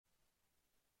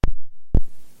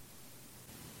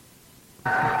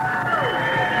A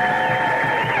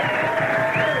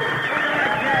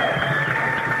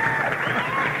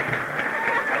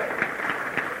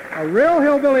real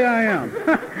hillbilly I am.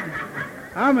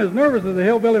 I'm as nervous as a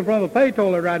hillbilly in front of a pay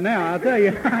toilet right now, I'll tell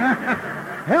you.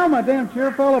 Hell, my damn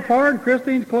chair fell apart and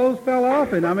Christine's clothes fell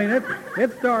off, and I mean,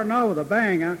 it's starting off with a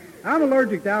bang. I'm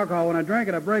allergic to alcohol. When I drink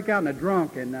it, I break out in a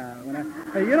drunk, and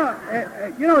you know,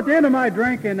 at the end of my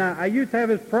drinking, I used to have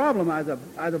this problem. I was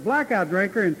a blackout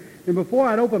drinker, and before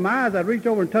I'd open my eyes, I'd reach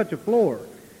over and touch the floor.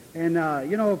 And,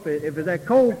 you know, if it's that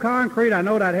cold concrete, I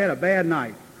know that I'd had a bad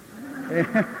night.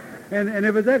 And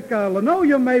if it's that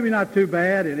linoleum, maybe not too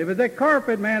bad. And if it's that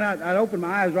carpet, man, I'd open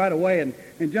my eyes right away and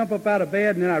jump up out of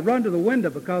bed, and then I'd run to the window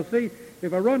because, see,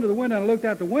 if I run to the window and I looked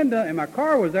out the window and my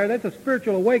car was there, that's a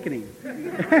spiritual awakening.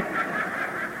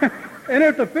 And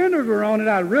if the fenders were on it,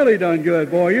 I'd really done good,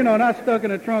 boy. You know, not stuck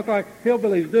in the trunk like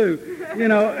hillbillies do. You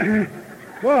know,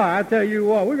 well, I tell you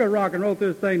what, we're going to rock and roll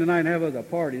through this thing tonight and have us a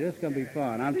party. This is going to be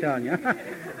fun, I'm telling you.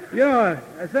 You know,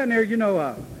 I sitting there, you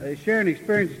know, sharing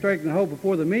experience, strength, and hope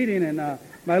before the meeting, and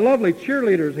my lovely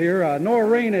cheerleaders here,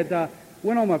 Noreen had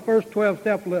went on my first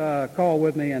 12-step call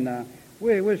with me, and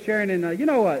we was sharing, and you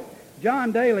know,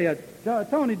 John Daly,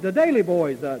 Tony, the Daly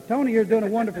boys, Tony here's doing a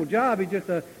wonderful job. He's just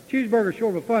a cheeseburger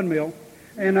short of a fun meal,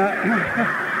 and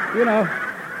you know,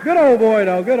 good old boy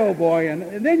though, good old boy.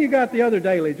 And then you got the other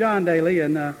Daly, John Daly,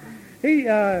 and he's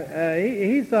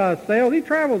sales. He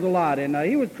travels a lot, and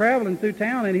he was traveling through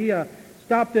town, and he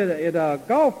stopped at a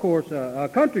golf course,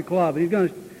 a country club. He's going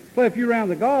to play a few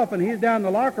rounds of golf, and he's down in the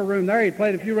locker room there. He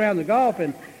played a few rounds of golf,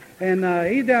 and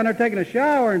he's down there taking a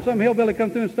shower, and some hillbilly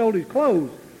comes through and stole his clothes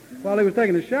while he was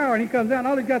taking a shower, and he comes out, and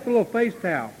all he's got's a little face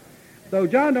towel. So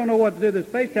John don't know what to do with this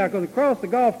face towel because across the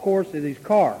golf course is his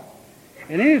car.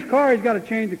 And in his car, he's got to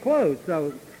change the clothes.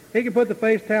 So he can put the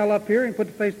face towel up here and put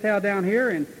the face towel down here,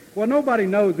 and, well, nobody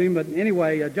knows him, but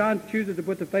anyway, John chooses to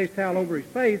put the face towel over his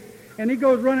face, and he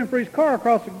goes running for his car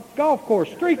across the golf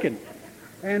course, streaking.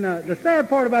 And the sad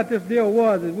part about this deal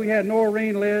was is we had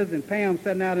Noreen, Liz, and Pam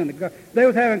sitting out in the they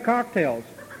was having cocktails.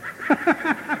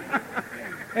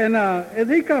 And as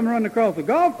he come running across the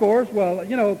golf course, well,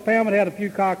 you know, Pam had a few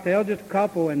cocktails, just a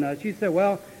couple, and she said,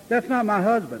 well, that's not my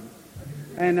husband.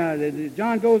 And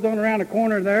John goes on around the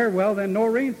corner there. Well, then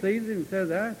Noreen sees him and says,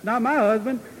 it's not my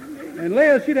husband. And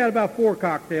Liz, she'd had about 4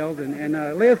 cocktails, and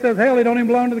Liz says, hell, he don't even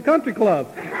belong to the country club.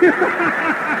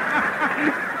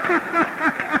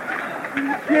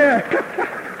 Yeah.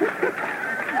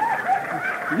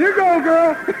 You go,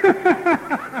 girl.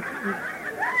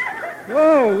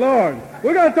 Oh, Lord.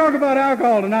 We're going to talk about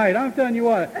alcohol tonight. I'm telling you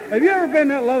what. Have you ever been in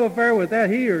that love affair with that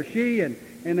he or she, and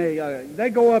they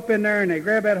go up in there and they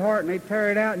grab that heart and they tear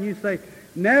it out, and you say,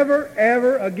 never,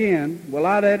 ever again will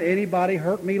I let anybody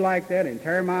hurt me like that and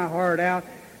tear my heart out.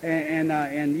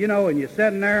 And you know, and you're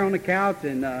sitting there on the couch,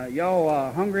 and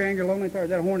y'all hungry, angry, lonely, or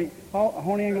is that horny,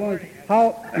 angry, lonely?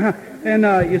 And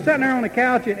you're sitting there on the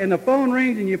couch, and the phone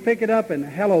rings, and you pick it up, and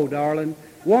hello, darling.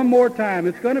 One more time.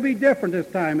 It's going to be different this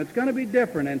time. It's going to be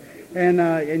different.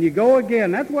 And you go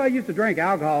again. That's why I used to drink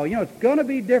alcohol. You know, it's going to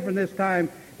be different this time.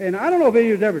 And I don't know if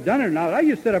anyone's ever done it or not. I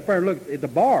used to sit up there and look at the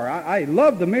bar. I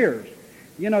love the mirrors.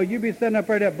 You know, you'd be sitting up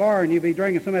there at that bar, and you'd be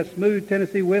drinking some of that smooth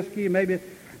Tennessee whiskey, maybe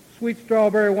sweet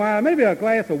strawberry wine, maybe a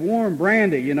glass of warm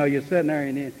brandy. You know, you're sitting there,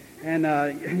 and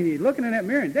you're looking in that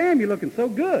mirror, and damn, you're looking so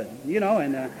good. You know,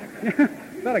 and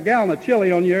about a gallon of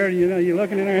chili on your, you know, you're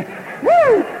looking in there,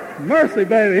 woo, mercy,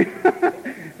 baby.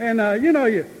 And, you know,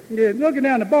 you're looking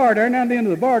down the bar there, and down the end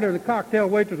of the bar, there's a cocktail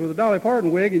waitress with a Dolly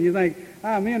Parton wig, and you think,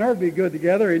 me and her would be good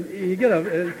together. And you get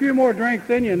a few more drinks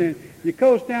in you, and then you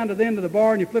coast down to the end of the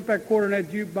bar, and you flip that quarter in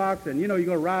that jukebox, and, you know, you're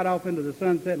going to ride off into the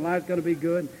sunset, and life's going to be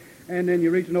good. And then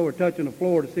you're reaching over, touching the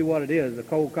floor to see what it is, a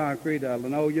cold concrete,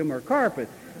 linoleum, or carpet.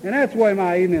 And that's the way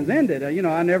my evenings ended. You know,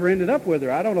 I never ended up with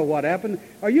her. I don't know what happened.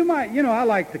 Or you might, you know, I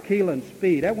like tequila and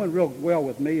speed. That went real well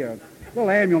with me. A little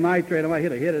amyl nitrate, I might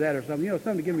hit a hit of that or something. You know,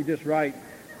 something to get me just right.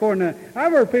 According to,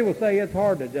 I've heard people say it's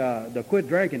hard to quit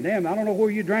drinking. Damn, I don't know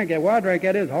where you drank at. Where I drank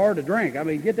at, it's hard to drink. I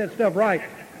mean, get that stuff right.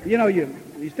 You know, you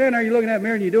stand there, you're looking at that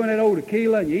mirror, and you're doing that old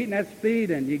tequila, and you're eating that speed,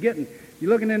 and you're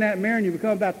looking in that mirror, and you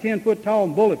become about 10 foot tall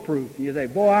and bulletproof. And you say,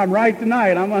 boy, I'm right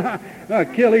tonight. I'm going to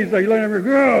kill these. So you're looking at the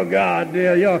mirror, oh, God,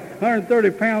 dear, you know,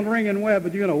 130-pound ringing wet,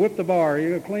 but you're going to whip the bar. You're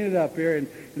going to clean it up here. And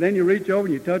then you reach over,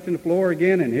 and you're touching the floor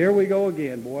again, and here we go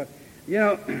again, boy. You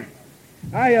know,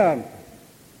 I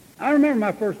remember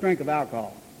my first drink of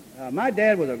alcohol. My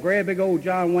dad was a great big old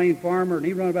John Wayne farmer, and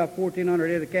he run about 1,400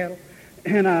 head of cattle.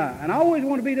 And I always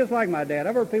want to be just like my dad.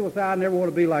 I've heard people say, I never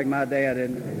want to be like my dad,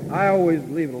 and I always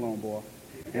leave it alone, boy.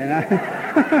 And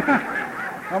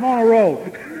I'm on a roll.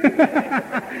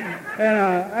 And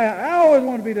I always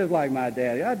wanted to be just like my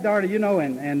daddy. I darn it,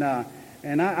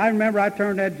 and I remember I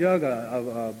turned that jug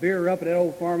of beer up at that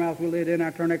old farmhouse we lived in.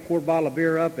 I turned that quart bottle of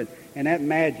beer up, and that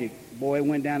magic, boy, it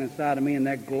went down inside of me, and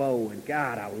that glow, and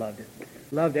God, I loved it.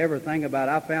 Loved everything about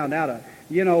it. I found out,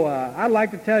 I'd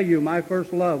like to tell you my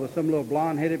first love was some little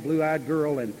blonde-headed, blue-eyed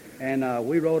girl, and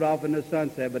we rode off in the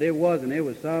sunset, but it wasn't. It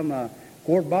was some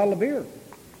quart bottle of beer.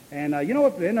 And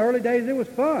in the early days it was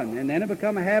fun, and then it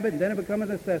became a habit, and then it became a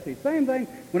necessity. Same thing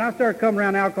when I started coming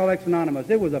around Alcoholics Anonymous.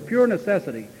 It was a pure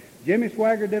necessity. Jimmy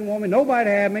Swagger didn't want me. Nobody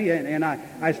had me, and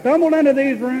I stumbled into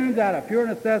these rooms out of pure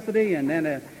necessity, and then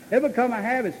it became a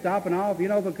habit stopping off,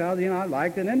 because I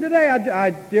liked it. And today I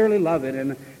dearly love it,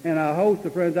 and a host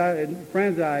of friends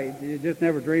I just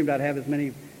never dreamed I'd have as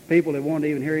many people that wanted to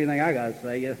even hear anything I got to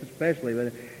say, especially.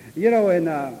 But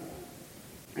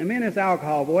and me and this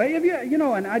alcohol, boy,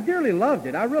 and I dearly loved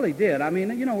it. I really did. I mean,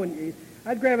 when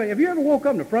I'd grab it. Have you ever woke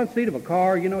up in the front seat of a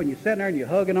car, and you're sitting there and you're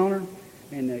hugging on her,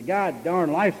 and God darn,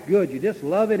 life's good. You just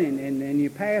love it, and you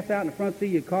pass out in the front seat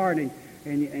of your car,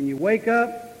 and you wake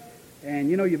up, and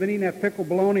you've been eating that pickled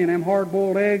bologna and them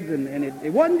hard-boiled eggs, and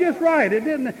it wasn't just right. It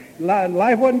didn't.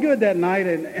 Life wasn't good that night,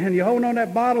 and you're holding on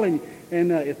that bottle, and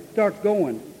it starts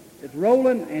going. It's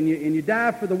rolling, and you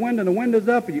dive for the window, and the window's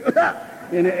up, and you.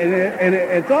 And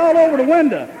it's all over the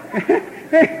window.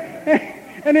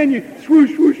 And then you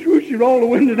swoosh, swoosh, swoosh, you roll the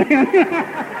window down.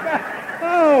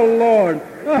 Oh, Lord.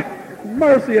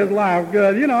 Mercy is life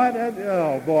good.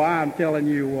 Oh, boy, I'm telling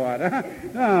you what.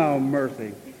 Oh,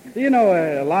 mercy.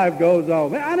 Life goes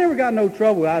on. I never got no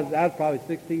trouble. I was probably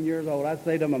 16 years old. I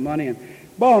saved up my money and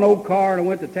bought an old car and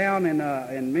went to town,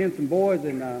 and me and some boys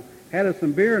and had us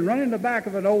some beer and run in the back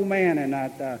of an old man,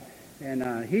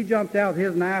 and he jumped out with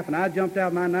his knife, and I jumped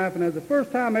out with my knife, and it was the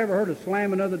first time I ever heard a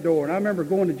slamming of the door. And I remember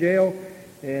going to jail,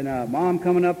 and Mom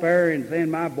coming up there and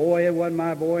saying, my boy, it wasn't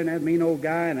my boy, and that mean old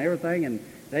guy and everything, and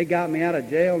they got me out of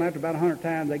jail, and after about 100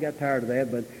 times, they got tired of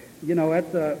that. But,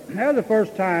 that was the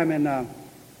first time, and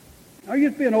there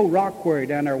used to be an old rock quarry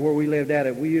down there where we lived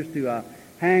at. We used to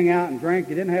hang out and drink.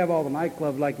 You didn't have all the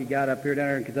nightclubs like you got up here down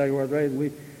there in Kentucky where I was raised.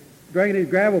 We drank in these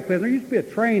gravel pits. There used to be a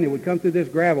train that would come through this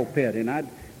gravel pit, and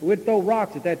we'd throw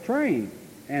rocks at that train.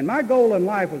 And my goal in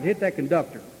life was to hit that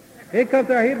conductor. He'd come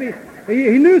there,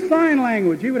 he knew sign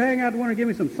language. He would hang out the window and give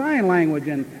me some sign language,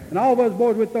 and all of us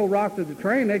boys would throw rocks at the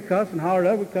train. They'd cuss and holler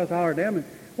at us, we'd cuss and holler at them. And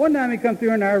one time he come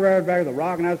through and I ran back with a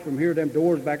rock, and I was from here to them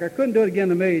doors back there. I couldn't do it again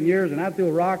in a million years, and I threw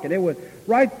a rock, and it went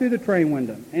right through the train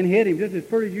window and hit him just as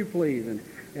pretty as you please.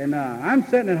 And I'm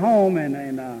sitting at home,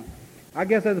 and I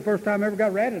guess that's the first time I ever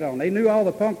got ratted on. They knew all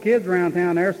the punk kids around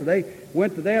town there, so they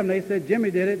went to them. They said,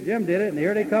 Jimmy did it, Jim did it, and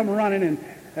here they come running, and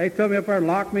they took me up there and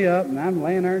locked me up, and I'm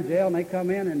laying there in jail, and they come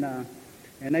in,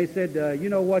 and they said, you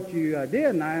know what you did?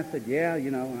 And I said, yeah,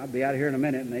 I'll be out of here in a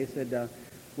minute. And they said,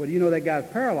 well, do you know that guy's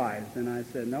paralyzed? And I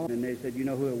said, no. And they said, you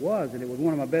know who it was? And it was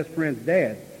one of my best friend's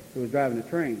dad who was driving the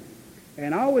train.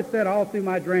 And I always said all through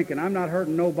my drinking, I'm not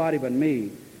hurting nobody but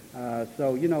me.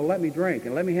 So, let me drink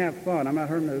and let me have fun. I'm not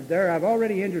hurting there. I've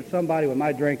already injured somebody with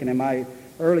my drinking in my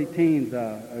early teens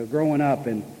growing up.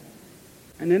 And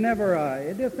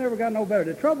it just never got no better.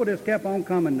 The trouble just kept on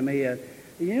coming to me.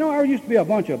 There used to be a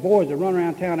bunch of boys that run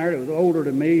around town there that was older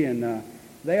than me, and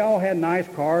they all had nice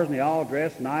cars, and they all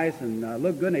dressed nice and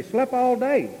looked good, and they slept all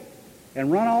day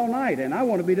and run all night. And I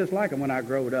wanted to be just like them when I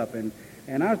growed up. And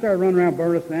I started running around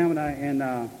Burleson,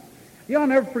 and y'all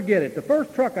never forget it. The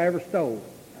first truck I ever stole,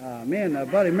 me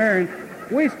and Buddy Marion,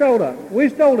 we stole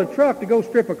a truck to go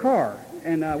strip a car,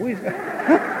 and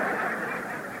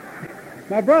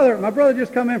my brother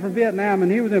just come in from Vietnam,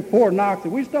 and he was in Fort Knox,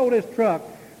 and we stole this truck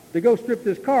to go strip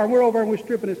this car, and we're over and we're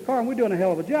stripping this car, and we're doing a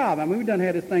hell of a job. I mean, we done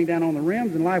had this thing down on the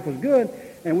rims, and life was good,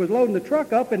 and was loading the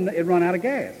truck up, and it run out of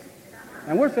gas.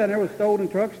 And we're sitting there with stolen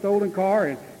truck, stolen car,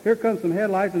 and here comes some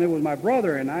headlights, and it was my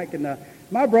brother, and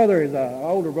my brother is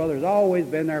older brother, has always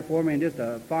been there for me, and just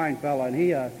a fine fella, and he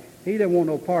didn't want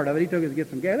no part of it. He took us to get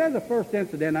some gas. That was the first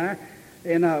incident.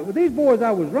 With these boys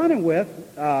I was running with,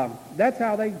 that's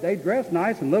how they dressed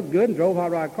nice and looked good and drove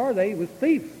hot rod cars. They was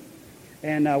thieves.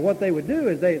 And what they would do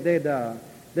is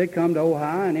they'd come to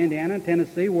Ohio and Indiana and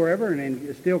Tennessee, wherever,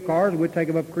 and steal cars, and we'd take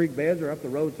them up creek beds or up the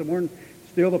road somewhere and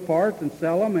steal the parts and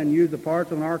sell them and use the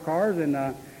parts on our cars.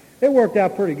 And it worked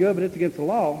out pretty good, but it's against the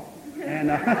law. And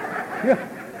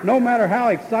no matter how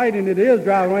exciting it is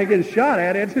driving when you get shot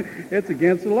at, it's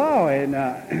against the law. And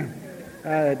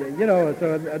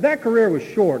so that career was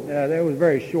short. That was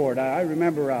very short. I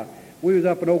remember we was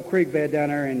up an old creek bed down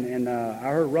there, and I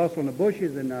heard rustle in the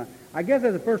bushes, and I guess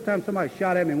that's the first time somebody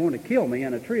shot at me and wanted to kill me,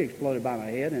 and a tree exploded by my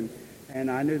head, and and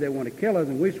I knew they wanted to kill us,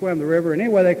 and we swam the river. And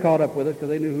anyway, they caught up with us because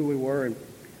they knew who we were. And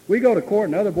we go to court,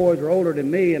 and the other boys were older than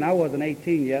me, and I wasn't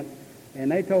 18 yet.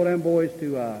 And they told them boys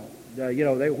to,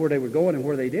 where they were going and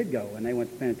where they did go, and they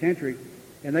went to penitentiary.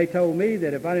 And they told me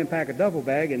that if I didn't pack a duffel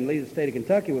bag and leave the state of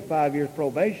Kentucky with 5 years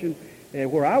probation,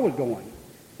 where I was going.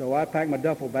 So I packed my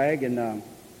duffel bag and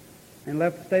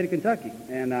left the state of Kentucky.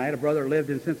 And I had a brother who lived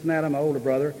in Cincinnati, my older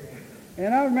brother.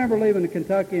 And I remember leaving to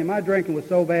Kentucky, and my drinking was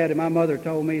so bad, and my mother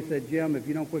told me, said, Jim, if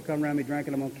you don't quit coming around me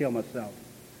drinking, I'm going to kill myself.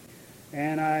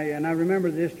 And I remember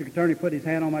the district attorney put his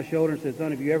hand on my shoulder and said,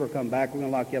 son, if you ever come back, we're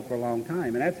going to lock you up for a long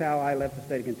time. And that's how I left the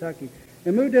state of Kentucky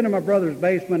and moved into my brother's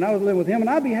basement. I was living with him, and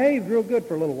I behaved real good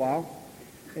for a little while.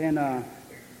 And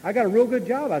I got a real good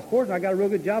job. I was fortunate. I got a real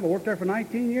good job. I worked there for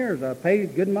 19 years. I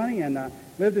paid good money and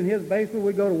lived in his basement.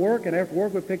 We'd go to work, and after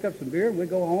work, we'd pick up some beer, and we'd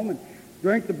go home and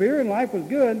drink the beer, and life was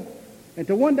good.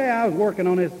 Until one day I was working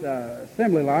on this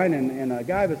assembly line, and a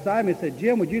guy beside me said,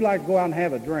 Jim, would you like to go out and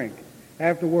have a drink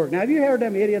after work? Now, have you heard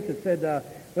them idiots that said,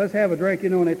 let's have a drink,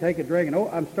 and they take a drink, and,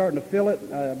 I'm starting to feel it,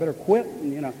 I better quit,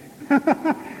 and,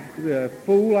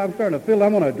 fool, I'm starting to feel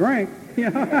I'm going to drink,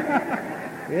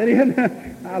 Idiot.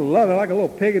 I love it, like a little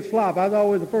pig at slop. I was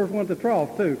always the first one at the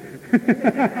trough, too.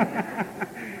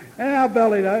 And I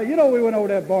bellied out. We went over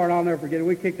that bar, and I'll never forget it.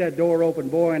 We kicked that door open,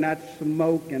 boy, and that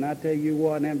smoke, and I tell you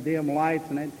what, and them dim lights,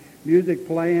 and that music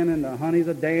playing, and the honeys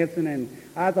a dancing, and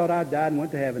I thought I died and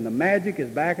went to heaven. The magic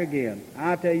is back again.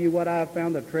 I tell you what, I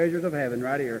found the treasures of heaven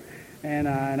right here. And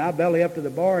I belly up to the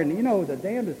bar, and the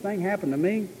damnedest thing happened to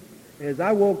me is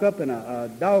I woke up in a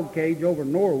dog cage over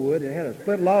in Norwood. It had a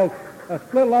split log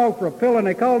for a pillow, and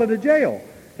they called it a jail.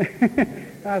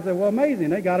 I said, well, amazing.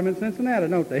 They got them in Cincinnati,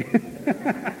 don't they?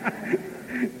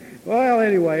 Well,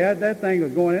 anyway, that thing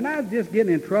was going, and I was just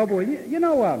getting in trouble. I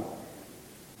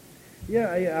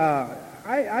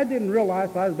didn't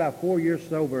realize till I was about 4 years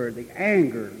sober the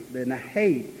anger and the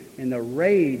hate and the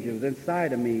rage that was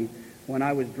inside of me when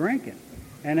I was drinking.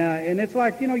 And it's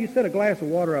like, you set a glass of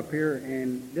water up here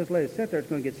and just let it sit there, it's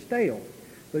going to get stale.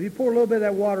 But if you pour a little bit of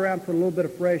that water out and put a little bit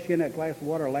of fresh in, that glass of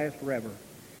water will last forever.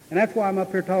 And that's why I'm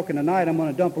up here talking tonight. I'm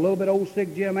going to dump a little bit of old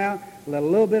sick Jim out, let a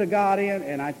little bit of God in,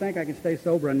 and I think I can stay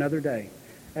sober another day.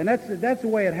 And that's the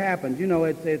way it happens.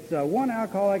 It's one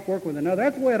alcoholic working with another.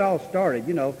 That's the way it all started.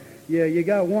 You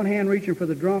got one hand reaching for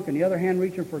the drunk and the other hand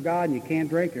reaching for God, and you can't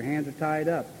drink. Your hands are tied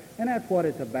up. And that's what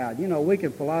it's about. We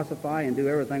can philosophize and do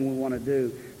everything we want to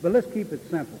do, but let's keep it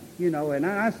simple. And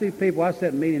I see people, I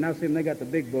sit in meeting, I see them, they got the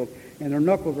big book, and their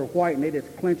knuckles are white, and they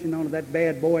just clenching onto that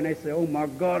bad boy, and they say, oh, my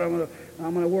God, I'm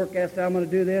going to work, I'm going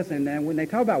to do this. And then when they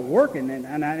talk about working,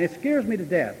 it scares me to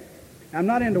death. I'm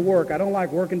not into work. I don't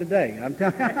like working today. I'm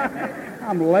telling you,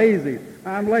 I'm lazy.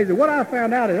 What I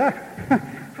found out is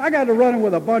I got to running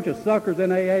with a bunch of suckers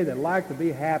in AA that like to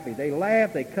be happy. They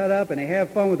laugh, they cut up, and they have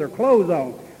fun with their clothes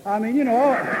on. I mean,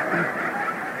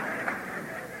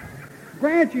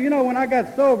 grant you, when I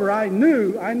got sober, I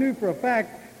knew for a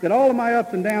fact that all of my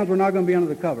ups and downs were not going to be under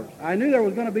the covers. I knew there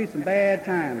was going to be some bad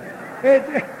times.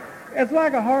 It's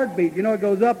like a heartbeat, it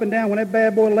goes up and down. When that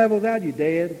bad boy levels out, you're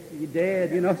dead,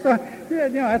 So,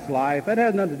 that's life. That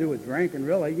has nothing to do with drinking,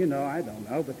 really, I don't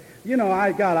know. But,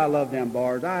 I love them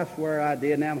bars. I swear I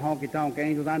did. And them honky-tonk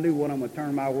angels, I knew one of them would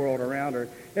turn my world around, or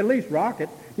at least rock it,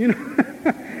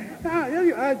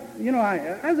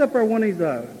 I was up there one of these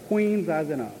queens. I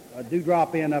was in a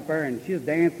Dewdrop Inn up there, and she was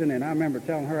dancing, and I remember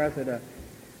telling her, I said,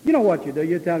 you know what you do?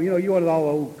 You tell them, you want all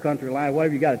the old country line,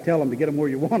 whatever you got to tell them to get them where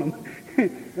you want them.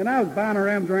 And I was buying her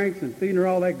them drinks and feeding her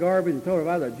all that garbage and told her if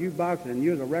I was a jukebox and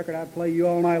you was a record, I'd play you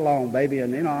all night long, baby.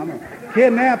 And, I'm going to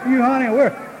kidnap you, honey.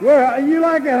 Where you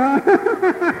like it, huh?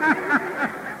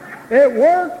 It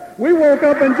worked. We woke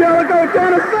up in Jellicoe,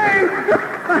 Tennessee.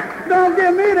 Don't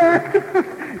get me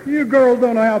there. You girls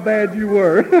don't know how bad you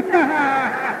were.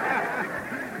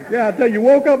 Yeah, I tell you,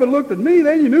 woke up and looked at me,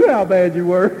 then you knew how bad you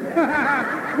were.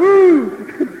 Woo!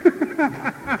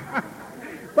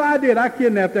 But I did. I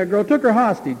kidnapped that girl, took her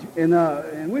hostage,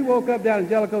 and we woke up down in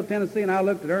Jellicoe, Tennessee, and I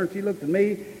looked at her, and she looked at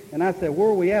me, and I said, where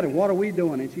are we at, and what are we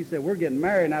doing? And she said, we're getting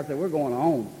married, and I said, we're going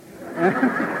home.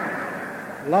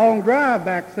 Long drive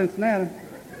back to Cincinnati,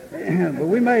 but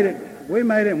we made it. We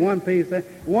made it in one piece.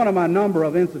 One of my number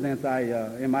of incidents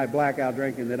in my blackout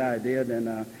drinking that I did,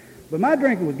 but my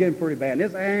drinking was getting pretty bad. And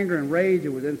this anger and rage, it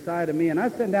was inside of me. And I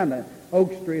was sitting down the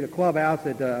Oak Street, a clubhouse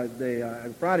at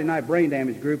the Friday Night Brain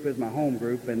Damage group is my home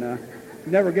group. And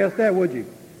you never guessed that, would you?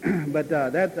 But I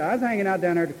was hanging out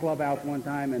down there at the clubhouse one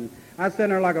time, and I was sitting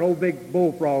there like an old big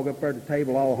bullfrog up there at the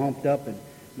table all humped up. And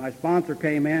my sponsor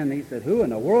came in, and he said, who in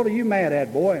the world are you mad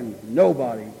at, boy? And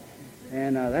nobody.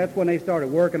 And that's when they started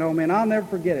working on me, and I'll never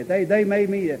forget it. They made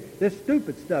me this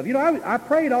stupid stuff. You know, I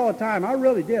prayed all the time. I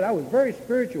really did. I was very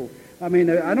spiritual. I mean,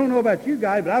 I don't know about you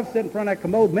guys, but I've sat in front of that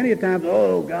commode many a times.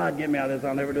 Oh, God, get me out of this.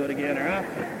 I'll never do it again. Or,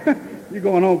 you're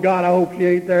going, oh, God, I hope she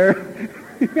ain't there.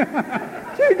 She's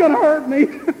going to hurt me.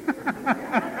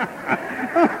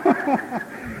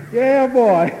 Yeah,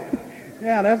 boy.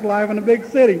 Yeah, that's life in a big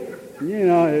city. You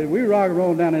know, we rock and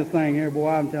roll down this thing here, boy.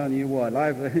 I'm telling you what,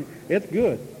 life, it's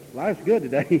good. Life's good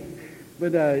today.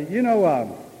 But, and I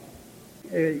was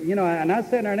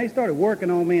sitting there, and they started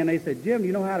working on me, and they said, Jim,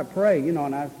 you know how to pray? You know,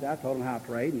 and I told them how to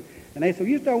pray. And they said,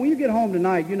 when you get home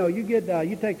tonight, you know, you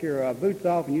take your boots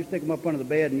off, and you stick them up under the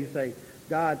bed, and you say,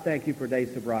 God, thank you for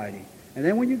day's sobriety. And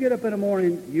then when you get up in the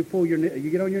morning, you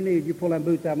get on your knees, you pull them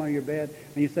boots out under your bed,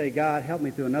 and you say, God, help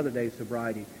me through another day's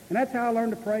sobriety. And that's how I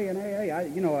learned to pray. And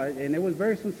and it was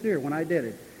very sincere when I did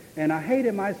it. And I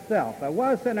hated myself. I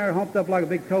was sitting there humped up like a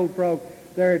big toad frog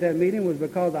there at that meeting was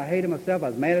because I hated myself. I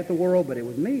was mad at the world, but it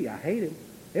was me. I hated.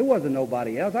 It wasn't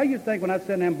nobody else. I used to think when I'd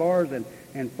sit in them bars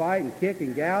and fight and kick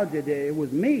and gouge, it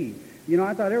was me. You know,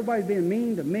 I thought everybody's being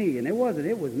mean to me, and it wasn't.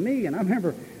 It was me. And I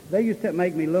remember they used to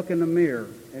make me look in the mirror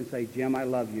and say, Jim, I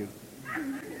love you.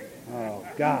 Oh,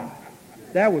 God.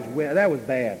 That was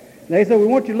bad. They said, we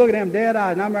want you to look at them dead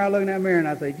eyes. And I remember looking in that mirror, and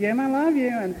I say, Jim, I love you.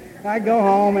 And I'd go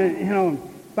home, and, you know,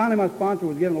 finally my sponsor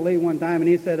was giving a lead one time, and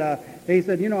he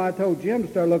said, you know, I told Jim to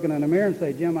start looking in the mirror and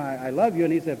say, Jim, I love you.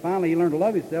 And he said, finally he learned to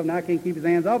love himself. Now I can't keep his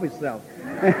hands off himself.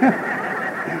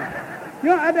 You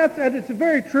know, it's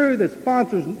very true that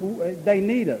sponsors, they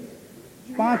need us.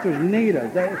 Sponsors need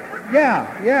us.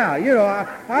 You know,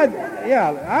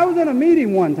 I was in a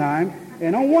meeting one time,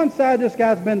 and on one side this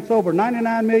guy's been sober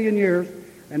 99 million years,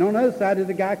 and on the other side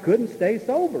the guy couldn't stay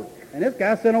sober. And this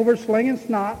guy's sitting over slinging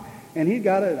snot, and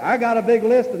I got a big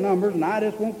list of numbers, and I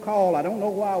just won't call. I don't know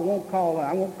why I won't call.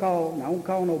 I won't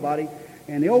call nobody.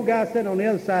 And the old guy sitting on the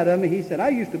other side of me, he said, I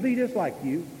used to be just like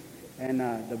you. And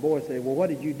the boy said, well, what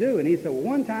did you do? And he said, well,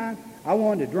 one time I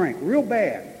wanted to drink real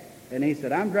bad. And he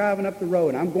said, I'm driving up the road,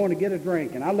 and I'm going to get a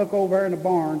drink. And I look over there in the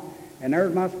barn, and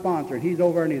there's my sponsor, and he's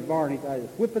over in his barn. He's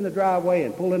whipping the driveway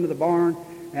and pull into the barn.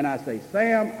 And I say,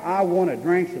 Sam, I want a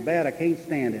drink so bad I can't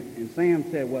stand it. And Sam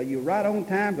said, well, you're right on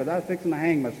time because I was fixing to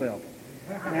hang myself.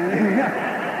 And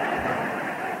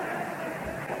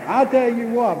I'll tell you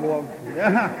what, boy.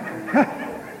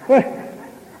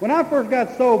 When I first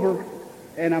got sober,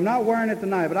 and I'm not wearing it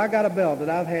tonight, but I got a belt that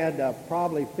I've had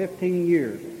probably 15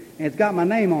 years. And it's got my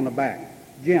name on the back,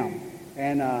 Jim.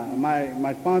 And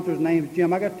my sponsor's name's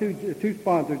Jim. I got two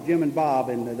sponsors, Jim and Bob,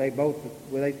 and they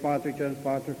sponsor each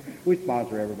other. We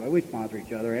sponsor everybody. We sponsor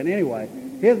each other. And anyway,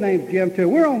 his name's Jim too.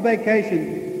 We're on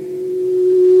vacation.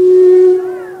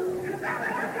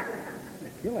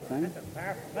 You like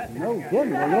that? No kidding.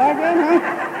 You like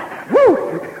that, huh?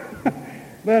 Woo!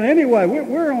 But anyway,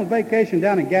 we're on vacation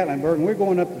down in Gatlinburg, and we're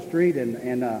going up the street,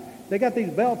 and they got these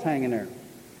belts hanging there.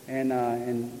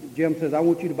 And Jim says, I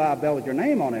want you to buy a belt with your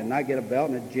name on it. And I get a belt,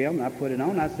 and it's Jim, and I put it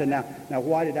on. I said, now,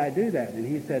 why did I do that? And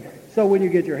he said, so when you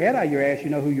get your head out of your ass, you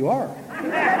know who you are.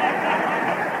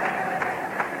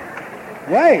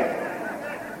 Wait.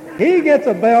 He gets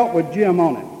a belt with Jim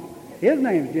on it. His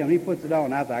name's Jim. He puts it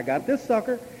on. I said, I got this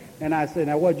sucker. And I said,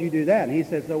 now, what'd you do that? And he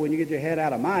said, so when you get your head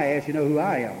out of my ass, you know who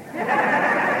I am.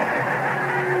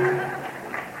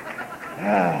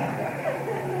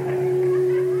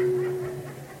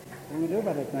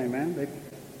 About that thing, man.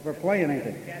 They're playing, ain't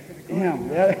they?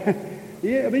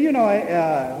 Yeah, but you know,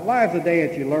 life's a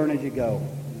dance. You learn as you go.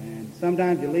 And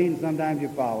sometimes you lead and sometimes you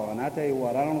follow. And I tell you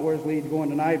what, I don't know where this lead's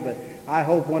going tonight, but I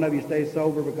hope one of you stays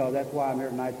sober because that's why I'm here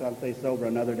tonight, so I'll stay sober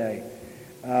another day.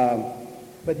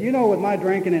 But you know, with my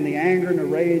drinking and the anger and the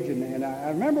rage, and I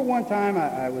remember one time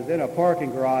I was in a parking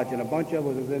garage, and a bunch of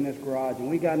us was in this garage, and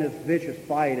we got in this vicious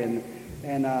fight, and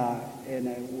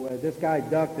this guy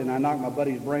ducked, and I knocked my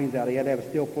buddy's brains out. He had to have a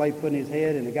steel plate put in his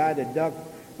head, and the guy that ducked,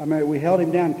 we held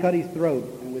him down and cut his throat,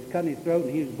 and we was cutting his throat,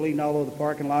 and he was bleeding all over the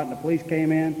parking lot, and the police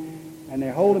came in, and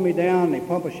they're holding me down, and they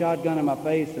pump a shotgun in my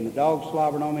face, and the dog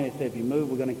slobbered on me, and they said, if you move,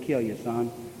 we're going to kill you,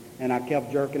 son. And I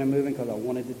kept jerking and moving because I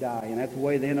wanted to die, and that's the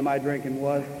way the end of my drinking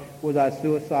was I was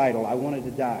suicidal. I wanted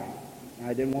to die.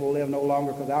 I didn't want to live no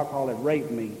longer because alcohol had raped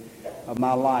me of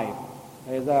my life.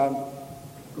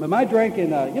 But my drinking,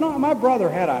 my brother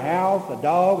had a house, a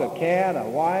dog, a cat, a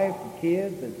wife,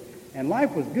 kids, and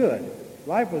life was good.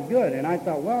 Life was good. And I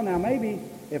thought, well, now maybe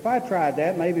if I tried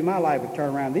that, maybe my life would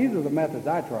turn around. These are the methods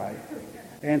I tried.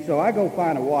 And so I go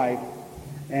find a wife,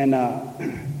 and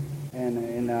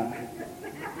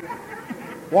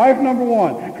wife number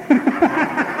one.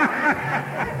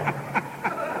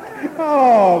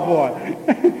 Oh, boy.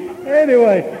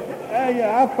 Anyway,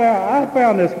 I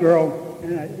found this girl,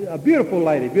 a beautiful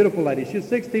lady. She's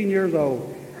 16 years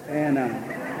old, and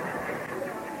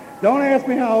don't ask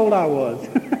me how old I was.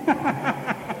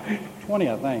 20,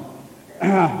 I think.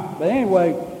 But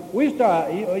anyway, we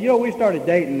started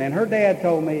dating, and her dad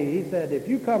told me, he said, if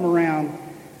you come around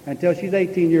until she's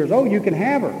 18 years old, you can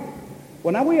have her.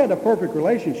 Well, now we had the perfect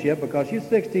relationship because she's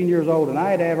 16 years old, and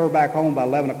I had to have her back home by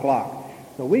 11 o'clock.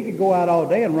 So we could go out all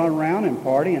day and run around and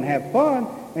party and have fun,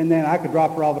 and then I could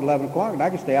drop her off at 11 o'clock, and I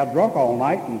could stay out drunk all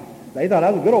night, and they thought I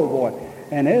was a good old boy.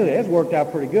 And it's worked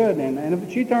out pretty good.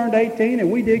 And she turned 18,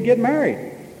 and we did get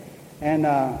married. And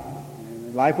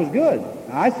life was good.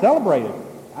 I celebrated.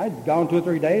 I'd gone 2 or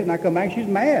 3 days, and I come back, she's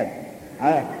mad.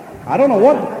 I don't know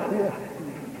what.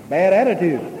 Bad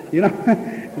attitude, you know.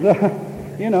 I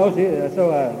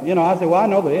said, well, I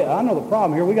know the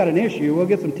problem here. We got an issue. We'll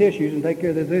get some tissues and take care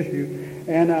of this issue.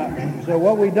 And so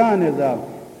what we done is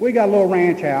we got a little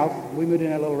ranch house. We moved in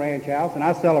that little ranch house, and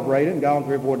I celebrated and gone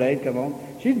 3 or 4 days, come home.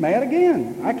 She's mad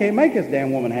again. I can't make this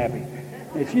damn woman happy.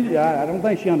 And I don't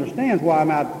think she understands why I'm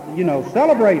out,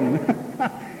 celebrating.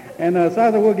 And so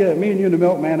I said, me and you and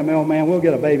the mailman, we'll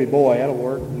get a baby boy. That'll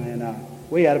work. And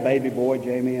we had a baby boy,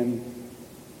 Jamie, and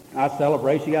I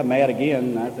celebrate. She got mad again.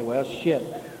 And I said, well, shit.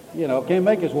 Can't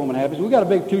make this woman happy. So we got a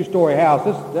big 2-story house.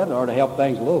 That ought to help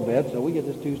things a little bit. So we get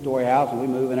this 2-story house, and we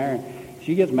move in there. And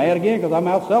she gets mad again because I'm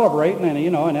out celebrating. And,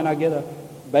 and then I get a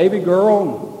baby girl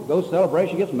and go celebrate.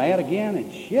 She gets mad again.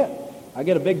 And shit. I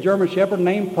get a big German Shepherd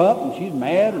named Pup, and she's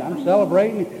mad, and I'm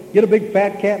celebrating. Get a big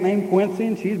fat cat named Quincy,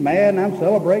 and she's mad, and I'm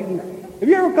celebrating. Have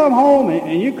you ever come home,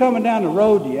 and you're coming down the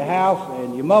road to your house,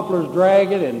 and your muffler's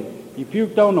dragging, and you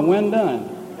puked on the window, and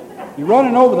you're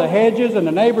running over the hedges, and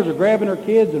the neighbors are grabbing their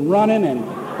kids and running, and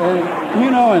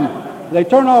they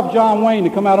turn off John Wayne to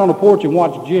come out on the porch and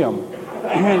watch Jim.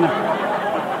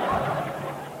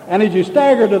 And as you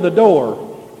stagger to the door,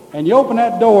 and you open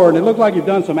that door, and it looks like you've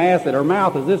done some acid. Her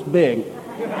mouth is this big,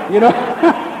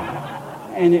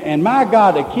 and my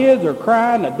God, the kids are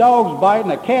crying, the dog's biting,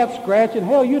 the cat's scratching.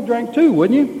 Hell, you'd drink too,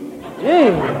 wouldn't you?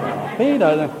 Yeah,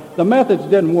 Peter, the methods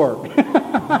didn't work.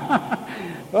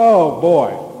 Oh,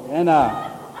 boy. And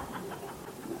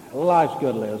life's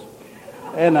good, Liz.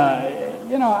 And,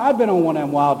 I've been on one of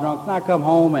them wild drunks, and I come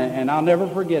home, and I'll never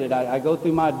forget it. I go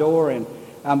through my door, and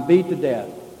I'm beat to death.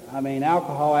 I mean,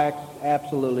 alcohol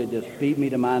absolutely just beat me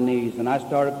to my knees, and I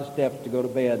start up the steps to go to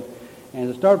bed.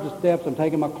 And to start up the steps, I'm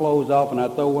taking my clothes off, and I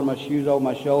throw one of my shoes over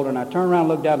my shoulder, and I turn around and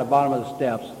look down the bottom of the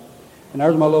steps. And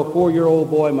there's my little 4-year-old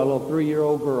boy and my little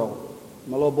 3-year-old girl.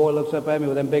 My little boy looks up at me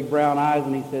with them big brown eyes,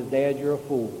 and he says, Dad, you're a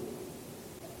fool.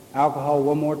 Alcohol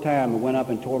one more time and went up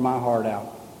and tore my heart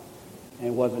out. And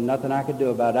it wasn't nothing I could do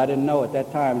about it. I didn't know at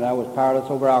that time that I was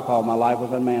powerless over alcohol. My life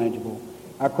was unmanageable.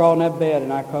 I crawled in that bed,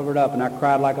 and I covered up, and I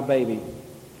cried like a baby.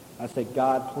 I said,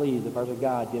 God, please, if there's a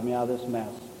God, get me out of this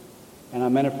mess. And I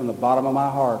meant it from the bottom of my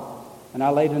heart. And I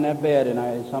laid in that bed, and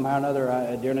somehow or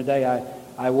another, during the day,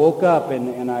 I woke up,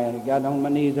 and I got on my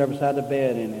knees there beside the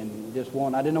bed, and just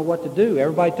I didn't know what to do.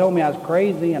 Everybody told me I was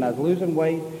crazy, and I was losing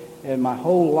weight, and my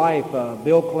whole life,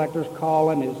 bill collectors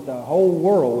calling, the whole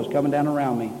world was coming down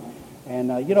around me. And,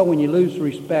 when you lose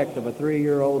respect of a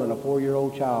 3-year-old and a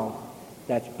 4-year-old child,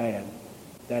 that's bad.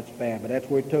 That's bad. But that's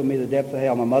where it took me to the depths of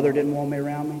hell. My mother didn't want me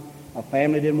around me. My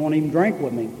family didn't want to even drink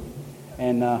with me.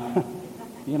 And,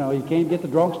 you can't get the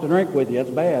drunks to drink with you. That's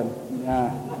bad.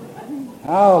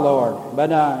 Oh, Lord.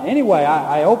 But anyway,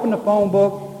 I opened the phone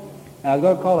book, and I was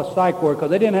going to call a psych ward because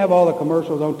they didn't have all the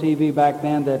commercials on TV back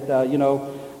then that,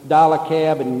 dial a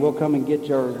cab and we'll come and get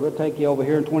yours. We'll take you over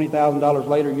here, and $20,000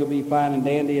 later you'll be fine and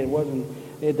dandy. It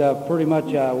pretty much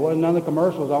wasn't none of the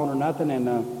commercials on or nothing. And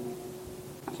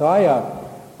so I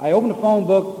opened the phone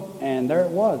book, and there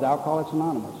it was, Alcoholics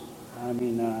Anonymous. I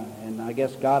mean, and I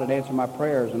guess God had answered my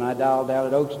prayers, and I dialed down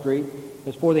at Oak Street.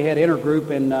 Just before they had intergroup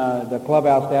in the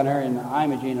clubhouse down there in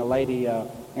Imogene, a lady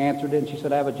answered it, and she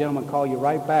said, I have a gentleman call you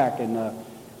right back and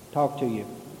talk to you.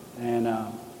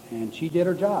 And she did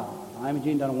her job.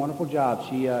 Imogene done a wonderful job.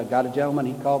 She got a gentleman.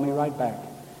 He called me right back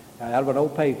out of an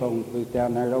old payphone booth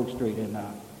down there at Oak Street. And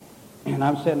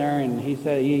I'm sitting there, and he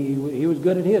said he was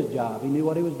good at his job. He knew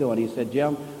what he was doing. He said,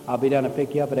 Jim, I'll be down to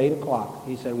pick you up at 8 o'clock.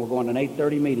 He said, we're going to an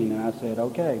 8:30 meeting. And I said,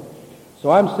 okay.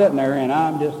 So I'm sitting there, and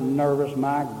I'm just nervous.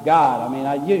 My God. I mean,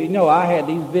 I had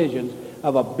these visions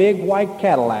of a big white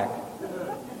Cadillac.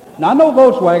 Not no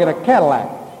Volkswagen, a Cadillac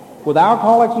with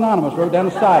Alcoholics Anonymous wrote down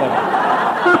the side of it.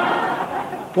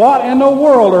 What in the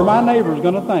world are my neighbors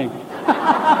going to think?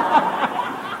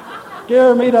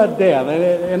 Scare me to death.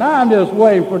 And I'm just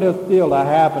waiting for this deal to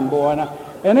happen, boy.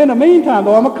 And in the meantime,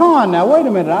 though, I'm a con. Now, wait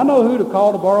a minute. I know who to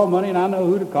call to borrow money, and I know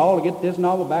who to call to get this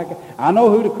novel back. I know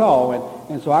who to call.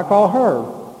 And so I call her.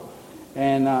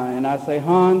 And I say,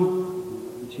 hon.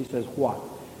 And she says, what?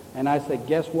 And I said,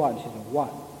 guess what? And she said,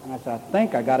 what? And I said, I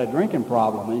think I got a drinking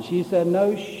problem. And she said,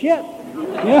 no shit.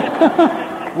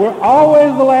 Yeah. We're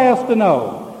always the last to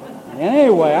know. And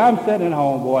anyway, I'm sitting at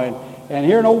home, boy, and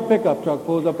here an old pickup truck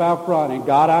pulls up out front, and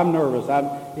God, I'm nervous.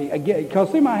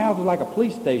 Because see, my house is like a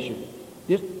police station.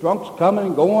 Just drunks coming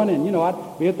and going, and, you know,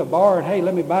 I'd be at the bar, and, hey,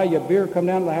 let me buy you a beer, come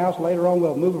down to the house later on,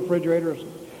 we'll move refrigerators.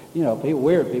 You know,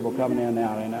 weird people coming in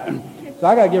now. And so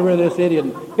I got to get rid of this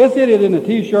idiot. This idiot in the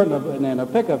T-shirt and a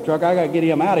pickup truck, I got to get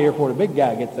him out of here before the big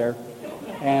guy gets there.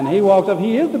 And he walks up,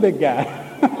 he is the big guy.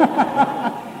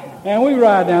 And we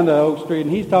ride down to Oak Street,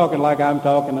 and he's talking like I'm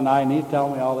talking tonight, and he's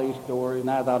telling me all these stories. And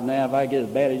I thought, man, if I get as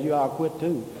bad as you, I'll quit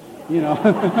too, you know.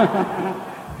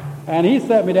 And he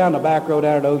set me down the back road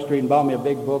down at Oak Street and bought me a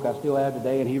big book I still have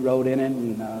today, and he wrote in it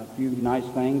and a few nice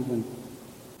things.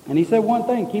 And he said one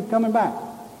thing, keep coming back.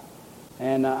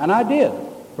 And I did.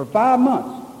 For 5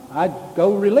 months, I'd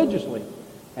go religiously.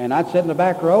 And I'd sit in the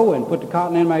back row and put the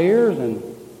cotton in my ears and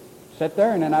sit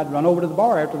there, and then I'd run over to the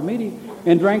bar after the meeting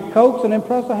and drink Cokes and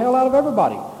impress the hell out of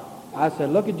everybody. I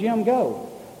said, look at Jim go.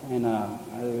 And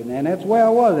that's where I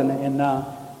was.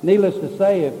 And needless to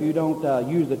say, if you don't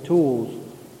use the tools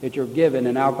that you're given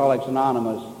in Alcoholics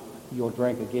Anonymous, you'll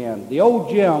drink again. The old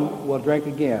Jim will drink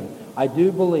again. I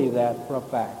do believe that for a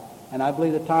fact. And I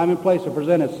believe the time and place will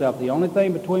present itself. The only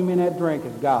thing between me and that drink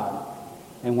is God.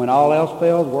 And when all else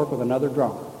fails, work with another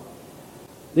drunk.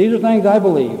 These are things I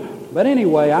believe. But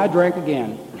anyway, I drank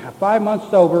again. 5 months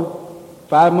sober,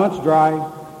 5 months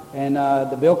dry, and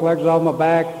the bill collector's off my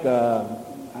back.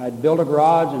 I'd built a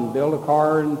garage and built a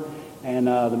car, and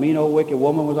the mean old wicked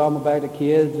woman was on my back, the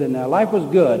kids, and life was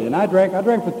good. And I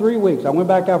drank for 3 weeks. I went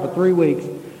back out for 3 weeks.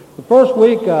 The first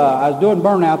week, I was doing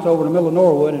burnouts over in the middle of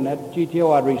Norwood, and that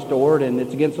GTO I'd restored, and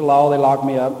it's against the law. They locked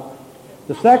me up.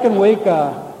 The second week,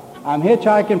 I'm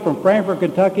hitchhiking from Frankfort,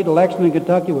 Kentucky to Lexington,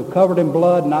 Kentucky, with covered in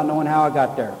blood, not knowing how I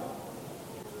got there.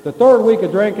 The third week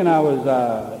of drinking, I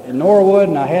was in Norwood,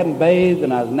 and I hadn't bathed,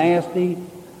 and I was nasty,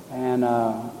 and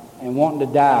wanting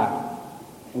to die.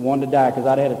 And wanted to die because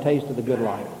I'd had a taste of the good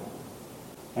life.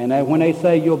 And when they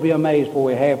say you'll be amazed before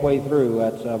we're halfway through,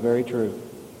 that's very true.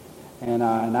 And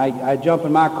I jump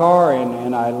in my car,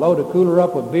 and I load a cooler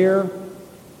up with beer,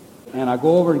 and I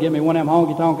go over and get me one of them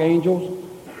honky-tonk Angels,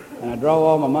 and I draw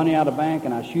all my money out of the bank,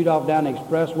 and I shoot off down the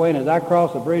expressway, and as I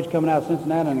cross the bridge coming out of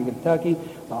Cincinnati and Kentucky,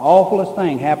 the awfulest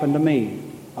thing happened to me,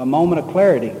 a moment of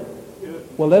clarity.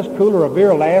 Will this cooler of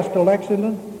beer last till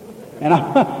Lexington? And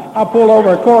I pulled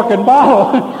over a cork and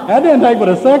bottle. That didn't take but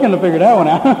a second to figure that one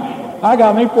out. I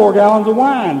got me 4 gallons of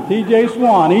wine. T.J.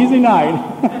 Swan, easy night.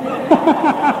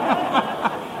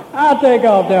 I take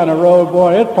off down the road,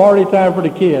 boy. It's party time for the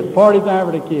kids. Party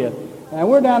time for the kids. And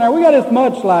we're down there. We got this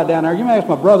mudslide down there. You may ask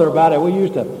my brother about it. We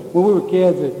used to, when we were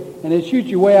kids, and it shoots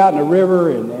you way out in the river,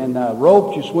 and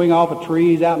ropes you swing off of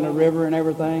trees out in the river and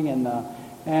everything, and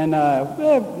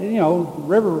you know,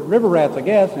 river rats, I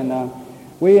guess. And I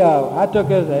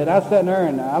took us, and I was sitting there,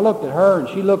 and I looked at her, and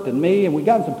she looked at me, and we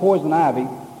got some poison ivy,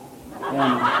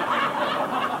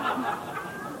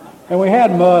 and we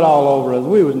had mud all over us.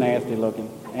 We was nasty looking,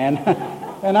 and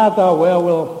I thought, well,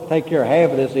 we'll take care of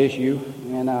half of this issue.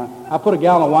 And I put a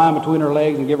gallon of wine between her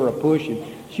legs and give her a push, and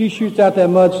she shoots out that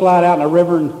mudslide out in the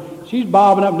river, and she's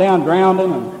bobbing up and down,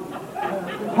 drowning. And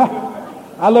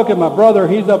I look at my brother.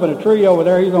 He's up in a tree over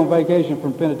there. He's on vacation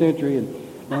from penitentiary, and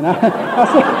I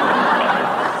said,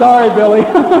 sorry, Billy.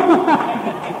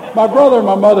 My brother and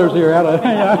my mother's here.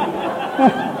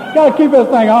 Got to keep this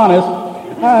thing honest.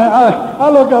 I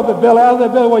look up at Billy. I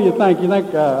said, Billy, what do you think? You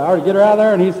think I ought to get her out of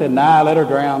there? And he said, nah, let her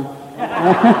drown.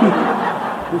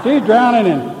 And she's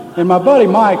drowning, and my buddy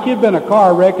Mike, he'd been in a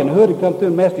car wreck, and the hood had come through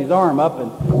and messed his arm up,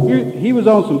 and he was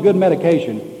on some good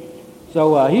medication.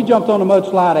 So he jumped on the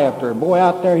mudslide after her. Boy,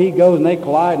 out there he goes, and they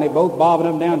collide, and they both bobbing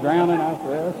up and down, drowning. I said,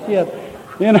 well, shit.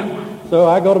 You know, so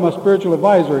I go to my spiritual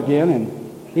advisor again, and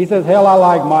he says, hell, I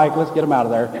like Mike. Let's get him out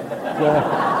of there.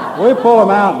 So we pull him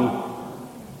out,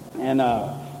 and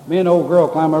me and the old girl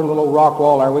climb over the little rock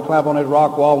wall there. We climb on this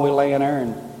rock wall, and we lay in there,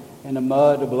 and in the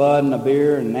mud, the blood, and the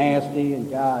beer, and nasty, and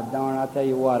God darn, I tell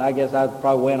you what, I guess I was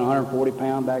probably weighing 140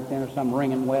 pounds back then or something,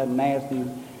 wringing wet and nasty,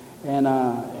 and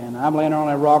I'm laying there on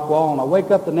that rock wall, and I wake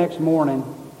up the next morning,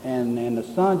 and the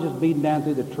sun just beating down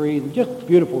through the trees, just a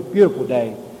beautiful, beautiful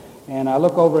day, and I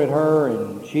look over at her,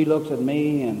 and she looks at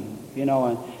me, and in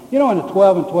the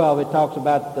 12 and 12, it talks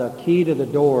about the key to the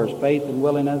door is faith and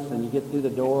willingness, and you get through the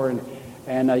door, and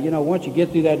once you get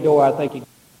through that door, I think you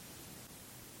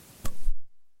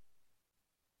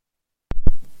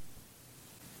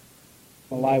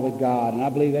my life with God. And I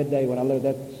believe that day when I looked,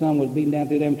 that sun was beating down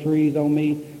through them trees on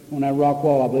me on that rock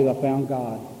wall, I believe I found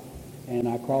God. And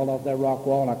I crawled off that rock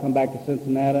wall, and I come back to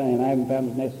Cincinnati, and I haven't found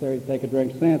it necessary to take a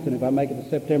drink since. And if I make it to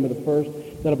September the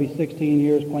 1st, that'll be 16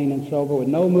 years clean and sober with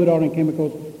no mood-altering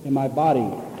chemicals in my body.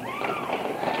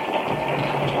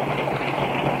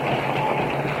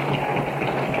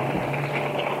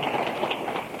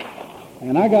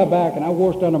 And I got back, and I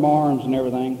washed under my arms and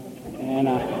everything, and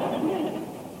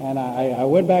I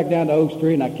went back down to Oak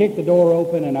Street, and I kicked the door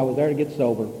open, and I was there to get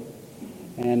sober.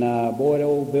 And boy,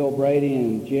 old Bill Brady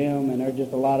and Jim, and there's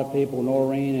just a lot of people,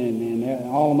 Noreen, and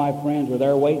all of my friends were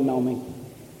there waiting on me.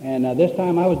 And this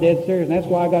time I was dead serious, and that's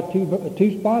why I got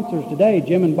two sponsors today,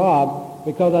 Jim and Bob,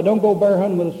 because I don't go bear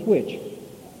hunting with a switch.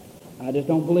 I just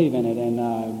don't believe in it.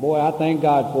 And boy, I thank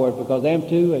God for it, because them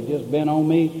two have just been on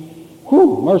me.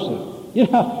 Whew, mercy. You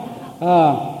know,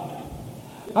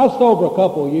 I was sober a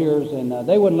couple of years, and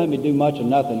they wouldn't let me do much of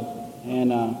nothing.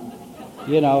 And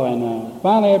you know, and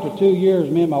finally after 2 years,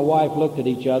 me and my wife looked at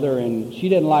each other, and she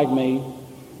didn't like me,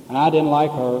 and I didn't like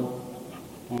her,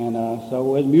 and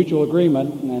so it was mutual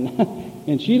agreement, and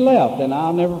and she left, and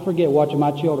I'll never forget watching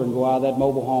my children go out of that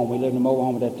mobile home. We lived in a mobile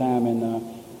home at that time,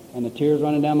 and the tears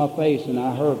running down my face, and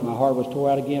I hurt. My heart was tore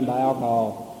out again by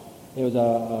alcohol. It was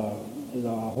a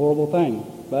horrible thing,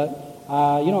 but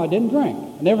you know, I didn't drink.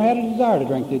 I never had a desire to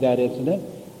drink through that incident.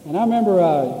 And I remember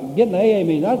getting to AA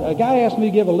meetings. A guy asked me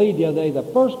to give a lead the other day, the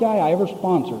first guy I ever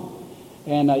sponsored.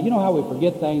 And you know how we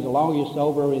forget things. The longer you're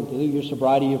sober and through your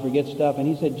sobriety, you forget stuff. And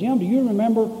he said, Jim, do you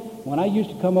remember when I used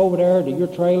to come over there to your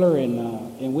trailer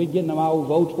and we'd get in my old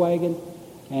Volkswagen?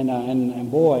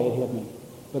 And boy, it hit me.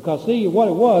 Because, see, what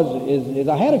it was is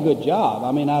I had a good job.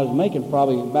 I mean, I was making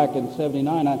probably, back in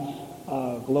 79,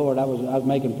 Lord, I was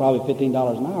making probably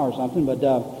 $15 an hour or something. But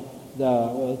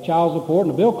the child support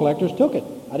and the bill collectors took it.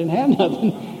 I didn't have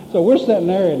nothing. So we're sitting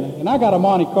there, and I got a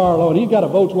Monte Carlo, and he's got a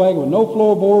Volkswagen with no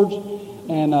floorboards,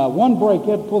 and one brake.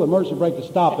 He had to pull the emergency brake to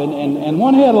stop it, and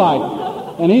one headlight.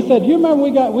 And he said, you remember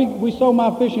we sold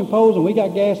my fishing poles, and we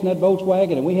got gas in that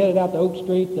Volkswagen, and we headed out to Oak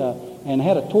Street and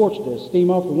had a torch to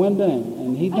steam off the window,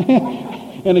 and he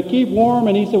and to keep warm.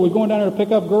 And he said, we're going down there to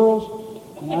pick up girls.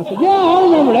 And I said, yeah, I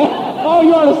remember that. Oh,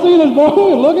 you ought to see this, boy.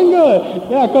 We're looking good.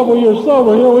 Yeah, a couple of years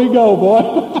sober. Here we go,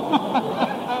 boy.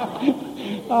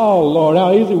 Oh, Lord,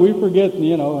 how easy we forget,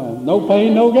 you know, no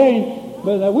pain, no gain.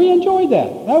 But we enjoyed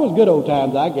that. That was good old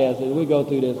times, I guess, as we go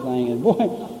through this thing. And boy,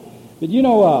 but you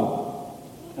know,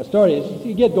 I started,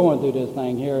 you get going through this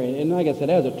thing here. And like I said,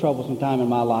 that was a troublesome time in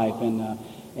my life.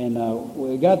 And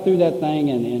we got through that thing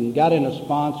and got into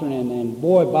sponsoring. And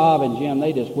boy, Bob and Jim,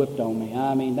 they just whipped on me.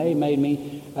 I mean, they made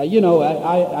me, you know,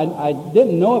 I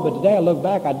didn't know it, but today I look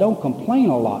back, I don't complain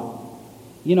a lot.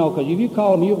 You know, because if you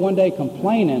call me one day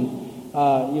complaining,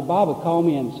 your Bob would call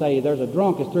me and say, there's a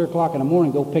drunk, it's 3 o'clock in the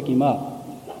morning, go pick him up.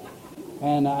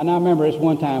 And I remember this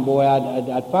one time, boy,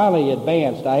 I'd finally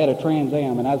advanced. I had a Trans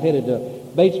Am, and I was headed to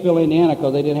Batesville, Indiana,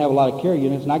 because they didn't have a lot of care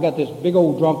units, and I got this big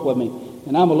old drunk with me,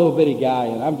 and I'm a little bitty guy,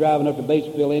 and I'm driving up to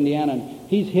Batesville, Indiana, and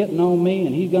he's hitting on me,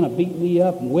 and he's going to beat me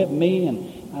up and whip me, and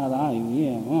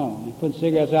he put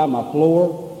cigarettes out on my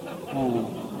floor, and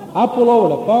I pull over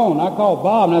the phone, I call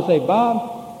Bob, and I say,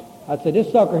 Bob, I said, this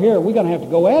sucker here, we're going to have to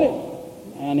go at it.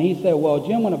 And he said, well,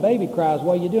 Jim, when a baby cries,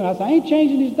 what are you doing? I said, I ain't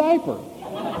changing his diaper.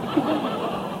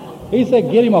 He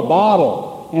said, get him a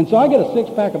bottle. And so I get a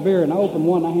 6-pack of beer, and I open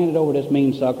one, and I hand it over to this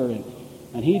mean sucker,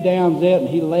 and he downs it, and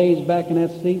he lays back in that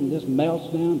seat and just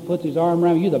melts down, and puts his arm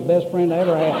around me. You're the best friend I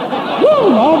ever had.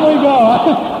 Woo, on we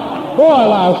go. Boy,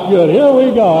 life's good. Here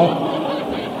we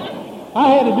go. I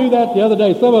had to do that the other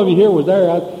day. Some of you here was there.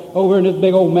 Over in this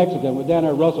big old Mexican was down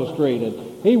there at Russell Street,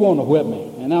 and he wanted to whip me.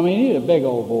 And I mean, he's a big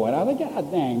old boy. And I think,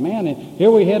 God dang, man. And here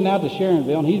we heading out to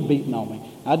Sharonville, and he's beating on me.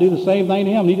 I do the same thing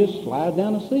to him, and he just slides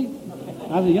down the seat.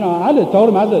 I said, you know, I just told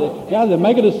him, I said,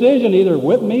 make a decision, either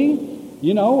whip me,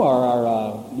 you know,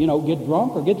 or you know, get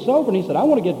drunk or get sober. And he said, I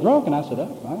want to get drunk. And I said,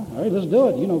 all right, let's do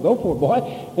it. You know, go for it, boy.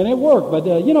 And it worked. But,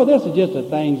 you know, this is just the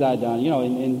things I done. You know,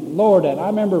 and Lord, I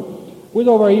remember we was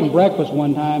over eating breakfast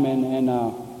one time, and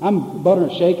I'm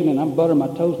buttering, shaking, and I'm buttering my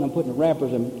toast, and I'm putting the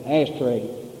wrappers in the ashtray.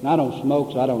 And I don't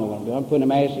smoke, so I don't know what I'm doing. I'm putting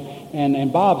them ashtray.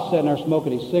 And Bob's sitting there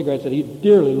smoking his cigarettes that he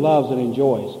dearly loves and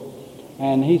enjoys.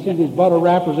 And he sends his butter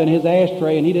wrappers in his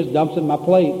ashtray, and he just dumps it in my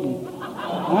plate. And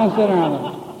I'm sitting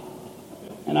there,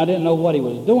 and I didn't know what he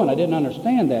was doing. I didn't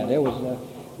understand that. It was,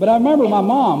 but I remember my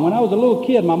mom, when I was a little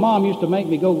kid, my mom used to make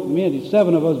me go, me and the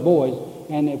 7 of us boys,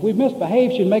 and if we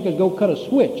misbehaved, she'd make us go cut a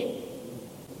switch.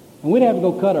 And we'd have to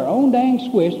go cut our own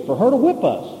dang switch for her to whip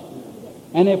us.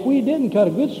 And if we didn't cut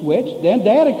a good switch, then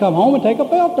Dad would come home and take a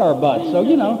belt to our butts. So,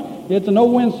 you know, it's a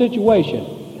no-win situation.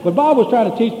 But Bob was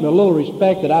trying to teach me a little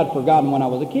respect that I'd forgotten when I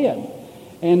was a kid.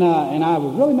 And I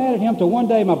was really mad at him till one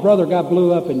day my brother got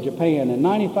blew up in Japan, and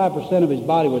 95% of his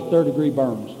body was third-degree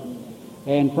burns.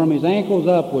 And from his ankles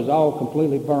up was all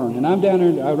completely burned. And I'm down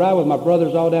there, I ride with my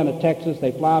brothers all down to Texas.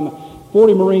 They fly,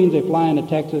 40 Marines, they fly into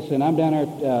Texas, and I'm down there,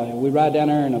 we ride down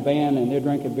there in a van, and they're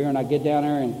drinking beer, and I get down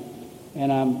there,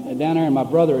 and I'm down there, and my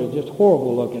brother is just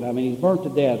horrible looking. I mean, he's burnt to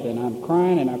death, and I'm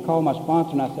crying, and I call my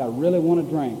sponsor, and I said, I really want to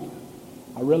drink.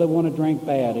 I really want to drink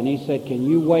bad. And he said, can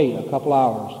you wait a couple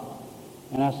hours?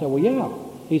 And I said, well, yeah.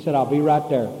 He said, I'll be right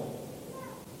there.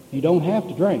 You don't have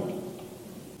to drink.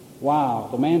 Wow,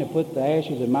 the man that put the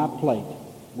ashes in my plate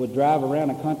would drive around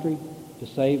the country to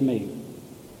save me.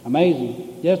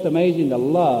 Amazing, just amazing the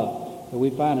love that we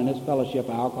find in this fellowship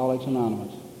of Alcoholics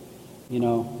Anonymous. You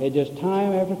know, it just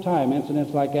time after time,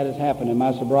 incidents like that has happened in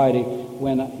my sobriety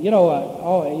when,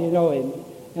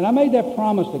 and I made that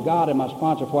promise to God and my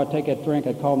sponsor before I take that drink.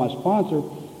 I'd call my sponsor.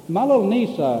 My little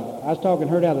niece, I was talking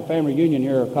to her down at the family reunion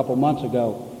here a couple months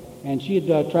ago, and she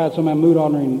had tried some of my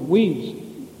mood-altering weeds.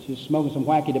 She was smoking some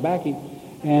wacky tobacco,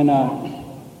 and I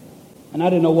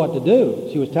didn't know what to do.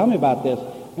 She was telling me about this,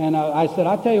 and I said,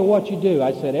 I'll tell you what you do.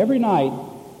 I said, every night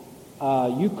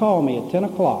you call me at 10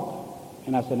 o'clock,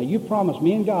 and I said, now you promise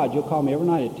me and God you'll call me every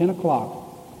night at 10 o'clock,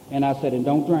 and I said, and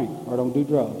don't drink or don't do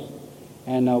drugs.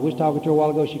 And we was talking to her a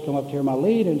while ago. She come up to hear my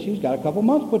lead, and she's got a couple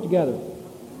months put together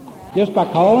just by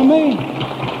calling me.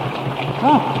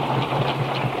 Huh.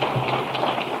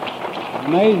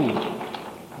 Amazing.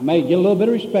 May get a little bit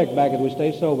of respect back as we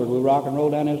stay sober. We rock and roll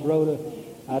down this road.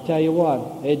 I tell you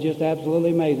what, it's just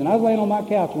absolutely amazing. I was laying on my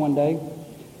couch one day,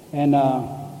 and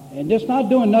just not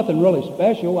doing nothing really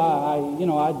special. I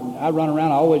run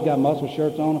around. I always got muscle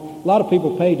shirts on. A lot of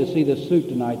people paid to see this suit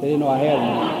tonight. They didn't know I had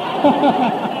one.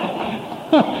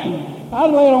 I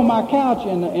was laying on my couch,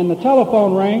 and the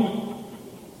telephone rang.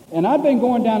 And I'd been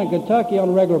going down to Kentucky on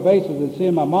a regular basis and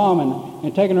seeing my mom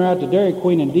and taking her out to Dairy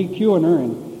Queen and DQing her,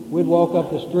 and we'd walk up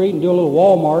the street and do a little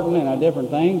Walmarting and different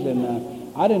things, and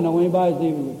I didn't know anybody was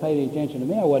even paid any attention to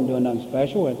me. I wasn't doing nothing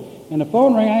special. And the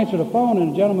phone rang. I answered the phone,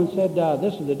 and the gentleman said,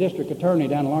 this is the district attorney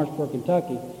down in Lawrenceburg,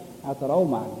 Kentucky. I thought, oh,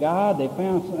 my God, they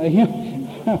found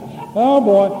oh,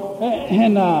 boy.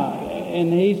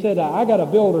 And he said, I got a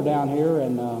builder down here,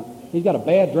 and he's got a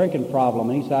bad drinking problem.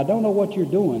 And he said, I don't know what you're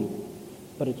doing,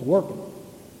 but it's working.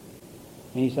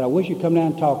 And he said, I wish you'd come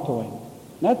down and talk to him.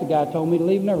 And that's the guy who told me to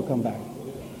leave and never come back.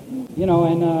 You know,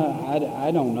 and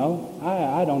I don't know.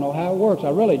 I don't know how it works. I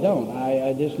really don't.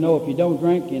 I just know if you don't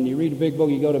drink and you read a big book,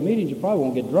 you go to meetings, you probably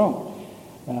won't get drunk.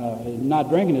 Not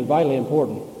drinking is vitally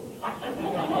important.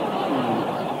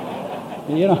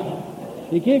 And, you know,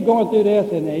 you keep going through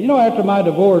this, and you know, after my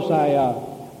divorce, I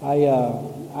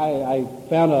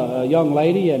found a young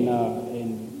lady,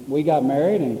 and we got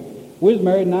married, and we was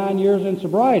married 9 years in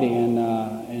sobriety, and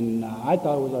I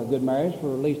thought it was a good marriage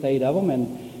for at least 8 of them,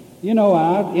 and you know,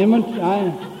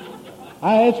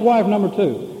 it's wife number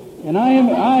 2, and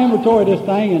I inventoried this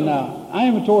thing, and I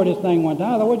inventoried this thing one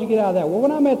time. I thought, what'd you get out of that? Well,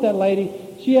 when I met that lady,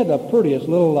 she had the prettiest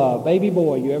little baby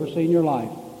boy you ever seen in your life,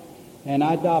 and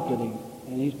I adopted him,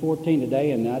 and he's 14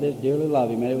 today, and I just dearly love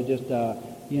him, and it was just,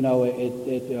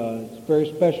 it's very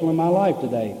special in my life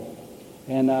today.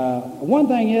 And one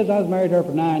thing is, I was married to her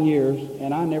for 9 years,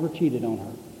 and I never cheated on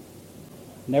her.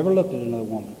 Never looked at another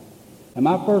woman. And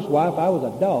my first wife, I was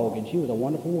a dog, and she was a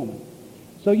wonderful woman.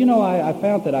 So, you know, I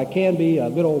found that I can be a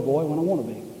good old boy when I want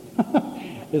to be.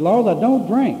 As long as I don't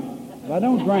drink. If I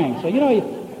don't drink. So, you know,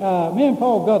 me and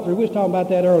Paul Guthrie, we was talking about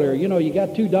that earlier. You know, you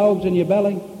got 2 dogs in your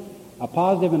belly, a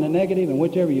positive and a negative, and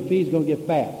whichever you feed is going to get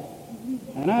fat.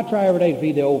 And I try every day to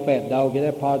feed the old fat dog, get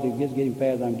that positive, just get him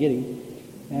fat as I'm getting.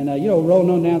 And, you know, rolling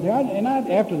on down there.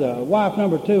 After the wife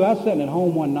number 2, I was sitting at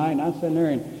home one night, and I was sitting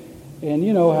there, and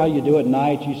you know how you do at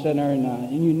night. You sit there,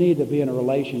 and you need to be in a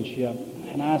relationship.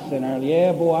 And I was sitting there,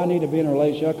 yeah, boy, I need to be in a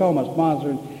relationship. I called my sponsor,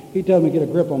 and he tells me to get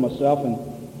a grip on myself. And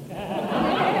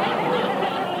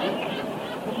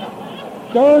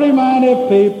dirty-minded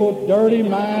people, dirty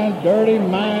mind, dirty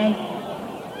mind.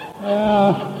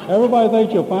 Everybody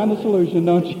thinks you'll find the solution,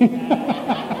 don't you?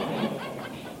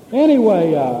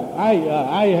 Anyway,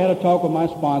 I had a talk with my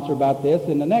sponsor about this,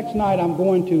 and the next night I'm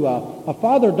going to a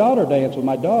father-daughter dance with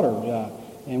my daughter,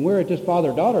 and we're at this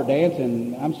father-daughter dance,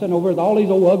 and I'm sitting over with all these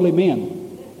old ugly men,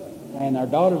 and our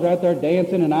daughter's out there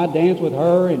dancing, and I dance with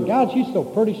her, and God, she's so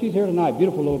pretty. She's here tonight,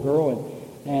 beautiful little girl,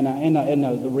 and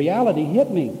the reality hit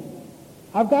me.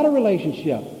 I've got a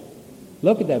relationship.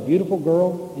 Look at that beautiful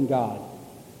girl and God.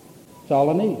 That's all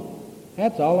I need.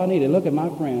 That's all I need. And look at my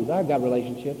friends. I've got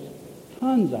relationships.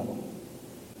 Tons of them.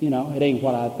 You know, it ain't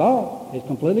what I thought. It's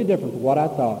completely different from what I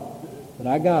thought. But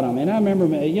I got them. And I remember,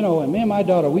 you know, and me and my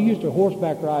daughter, we used to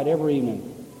horseback ride every evening.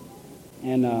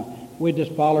 And we'd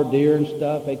just follow deer and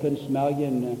stuff. They couldn't smell you.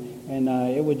 And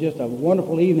it was just a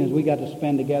wonderful evenings we got to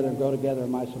spend together and go together in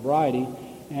my sobriety.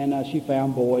 And she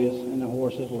found boys, and the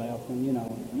horses left. And, you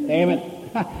know, damn it.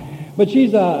 But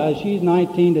she's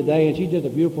 19 today, and she's just a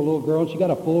beautiful little girl. She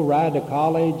got a full ride to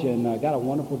college and got a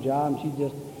wonderful job. And she's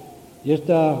just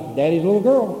daddy's little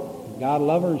girl. God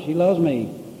love her, and she loves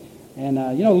me. And,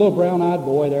 you know, little brown-eyed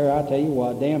boy there, I tell you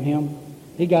what, damn him.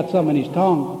 He got something in his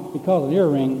tongue because of the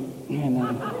earring.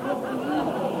 And,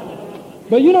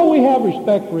 but, you know, we have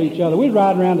respect for each other. We'd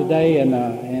ride around today, and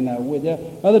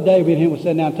the other day we and him was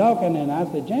sitting down talking, and I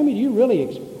said, Jamie, do you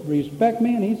really respect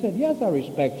me? And he said, yes, I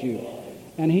respect you.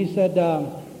 And he said,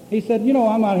 you know,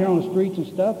 I'm out here on the streets and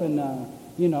stuff, and,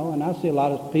 you know, and I see a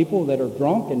lot of people that are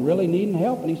drunk and really needing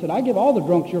help. And he said, I give all the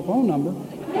drunks your phone number.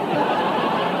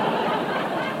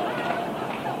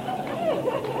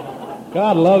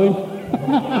 God love him.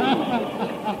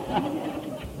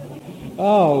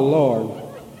 Oh, Lord.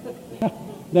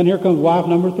 Then here comes wife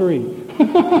number 3.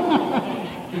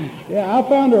 Yeah, I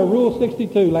found her a Rule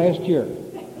 62 last year.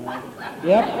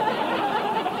 Yep.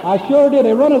 I sure did.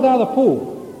 They run us out of the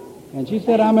pool. And she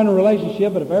said, I'm in a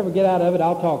relationship, but if I ever get out of it,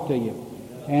 I'll talk to you.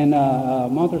 And a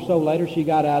month or so later, she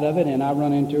got out of it, and I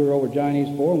run into her over Chinese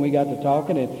 4, and we got to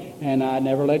talking, and I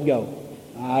never let go.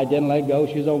 I didn't let go.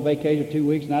 She was on vacation 2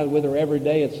 weeks, and I was with her every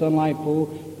day at Sunlight Pool,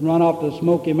 run off to the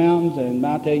Smoky Mountains, and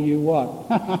I'll tell you what,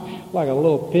 like a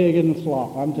little pig in the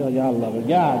slop. I'm telling you, I love her.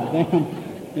 God damn.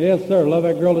 Yes, sir. Love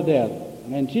that girl to death.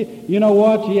 And she, you know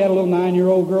what? She had a little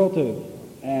 9-year-old girl, too.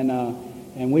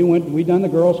 And we done the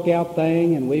Girl Scout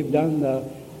thing, and we've done the,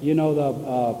 you know,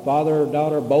 the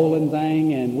father-daughter bowling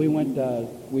thing, and we went to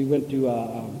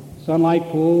Sunlight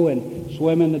Pool and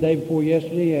swimming the day before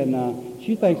yesterday, and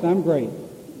she thinks I'm great.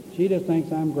 She just thinks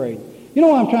I'm great. You know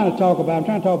what I'm trying to talk about? I'm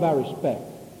trying to talk about respect.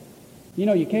 You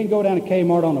know, you can't go down to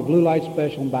Kmart on a blue light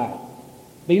special and buy it.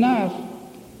 Be nice,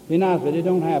 but it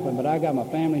don't happen. But I got my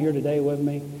family here today with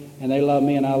me, and they love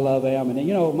me, and I love them. And,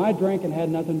 you know, my drinking had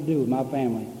nothing to do with my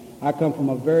family. I come from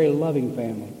a very loving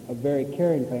family, a very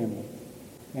caring family.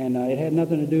 And it had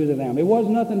nothing to do with them. It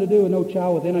wasn't nothing to do with no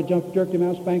child within. I jerked him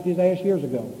out and spanked his ass years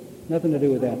ago. Nothing to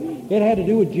do with that. It had to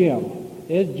do with Jim.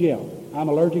 It's Jim. I'm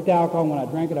allergic to alcohol. When I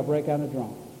drink it, I break out in a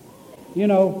drunk. You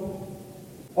know,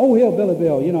 old Hillbilly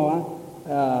Bill, you know,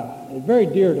 it's very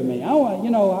dear to me. I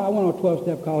went on a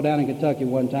 12-step call down in Kentucky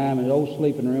one time in an old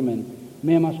sleeping room, and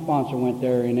me and my sponsor went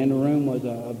there, and in the room was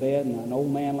a bed and an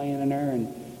old man laying in there and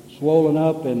swollen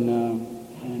up and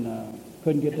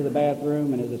couldn't get to the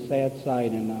bathroom, and it was a sad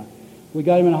sight. And we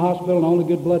got him in the hospital, and the only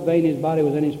good blood vein in his body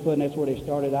was in his foot, and that's where they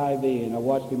started IV, and I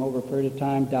watched him over a period of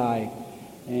time die.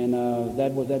 And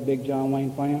that was that big John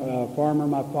Wayne farmer,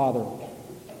 my father.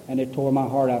 And it tore my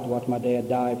heart out to watch my dad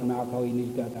die from alcohol eating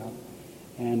his gut out.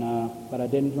 And but I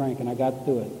didn't drink, and I got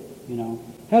through it, you know.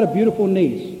 Had a beautiful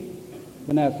niece,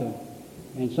 Vanessa.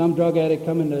 And some drug addict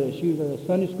come into, she was a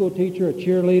Sunday school teacher, a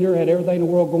cheerleader, had everything in the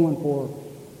world going for her.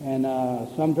 And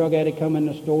some drug addict come in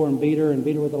the store and beat her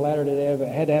with a ladder. They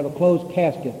had to have a closed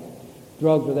casket.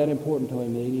 Drugs were that important to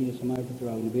him. They needed somebody for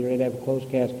drugs. And beat her, they had to have a closed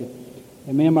casket.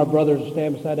 And me and my brothers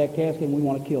stand beside that casket, and we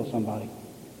want to kill somebody.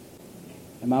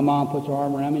 And my mom puts her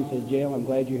arm around me and says, Jim, I'm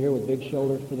glad you're here with big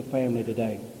shoulders for the family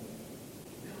today.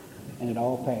 And it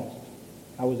all passed.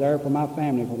 I was there for my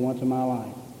family for once in my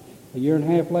life. A year and a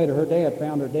half later, her dad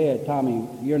found her dead, Tommy.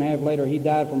 A year and a half later, he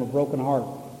died from a broken heart.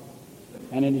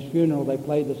 And in his funeral, they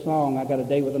played the song, I Got a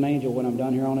Date with an Angel when I'm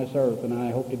done here on this earth. And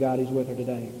I hope to God he's with her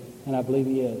today. And I believe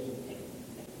he is.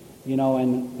 You know,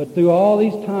 but through all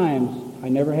these times, I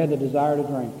never had the desire to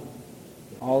drink.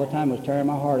 All the time it was tearing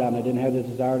my heart out, and I didn't have the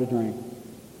desire to drink.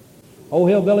 Old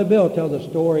Hillbilly Bill tells a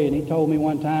story, and he told me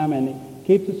one time, and he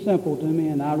keeps it simple to me,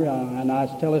 and I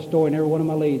tell his story in every one of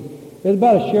my leads. It's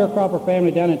about a sharecropper family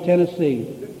down in Tennessee.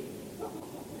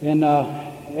 And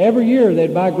every year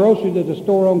they'd buy groceries at the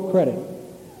store on credit.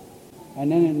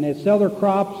 And then they'd sell their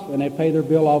crops, and they'd pay their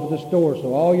bill off at the store.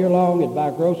 So all year long they'd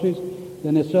buy groceries,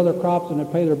 then they'd sell their crops, and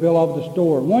they'd pay their bill off at the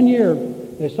store. One year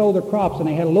they sold their crops, and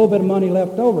they had a little bit of money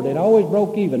left over. They'd always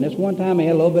broke even. This one time they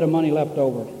had a little bit of money left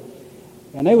over.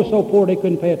 And they were so poor they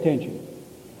couldn't pay attention.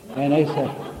 And they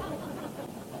sat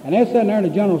there in the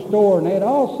general store, and they had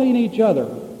all seen each other,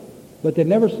 but they'd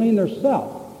never seen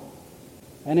theirself.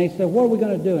 And they said, what are we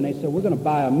going to do? And they said, we're going to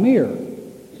buy a mirror.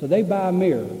 So they buy a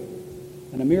mirror.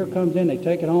 And the mirror comes in, they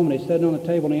take it home, and they set it on the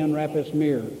table, and they unwrap this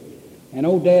mirror. And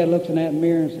old Dad looks in that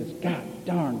mirror and says, God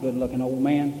darn good-looking old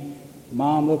man.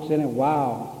 Mom looks in it,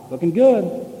 wow, looking good.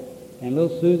 And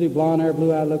little Susie, blonde hair,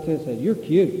 blue-eyed, looks in it and says, you're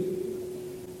cute.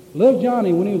 Little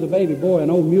Johnny, when he was a baby boy, an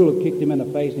old mule kicked him in the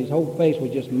face, and his whole face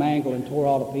was just mangled and tore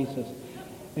all to pieces.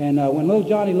 And when little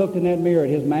Johnny looked in that mirror at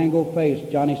his mangled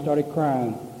face, Johnny started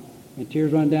crying. And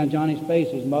tears running down Johnny's face.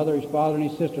 His mother, his father, and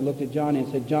his sister looked at Johnny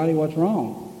and said, "Johnny, what's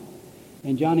wrong?"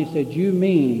 And Johnny said, "You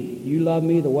mean you love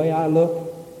me the way I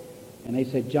look?" And they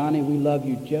said, "Johnny, we love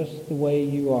you just the way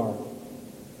you are."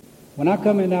 When I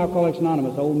come into Alcoholics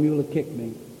Anonymous, old mule kicked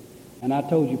me. And I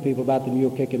told you people about the mule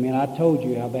kicking me, and I told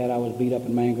you how bad I was beat up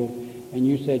and mangled. And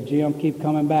you said, "Jim, keep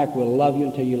coming back. We'll love you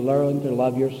until you learn to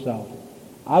love yourself."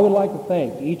 I would like to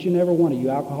thank each and every one of you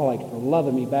alcoholics for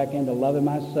loving me back into loving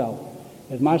myself.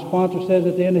 As my sponsor says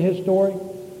at the end of his story,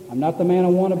 I'm not the man I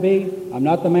want to be. I'm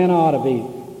not the man I ought to be.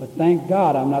 But thank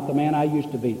God I'm not the man I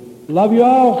used to be. Love you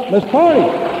all. Let's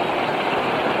party.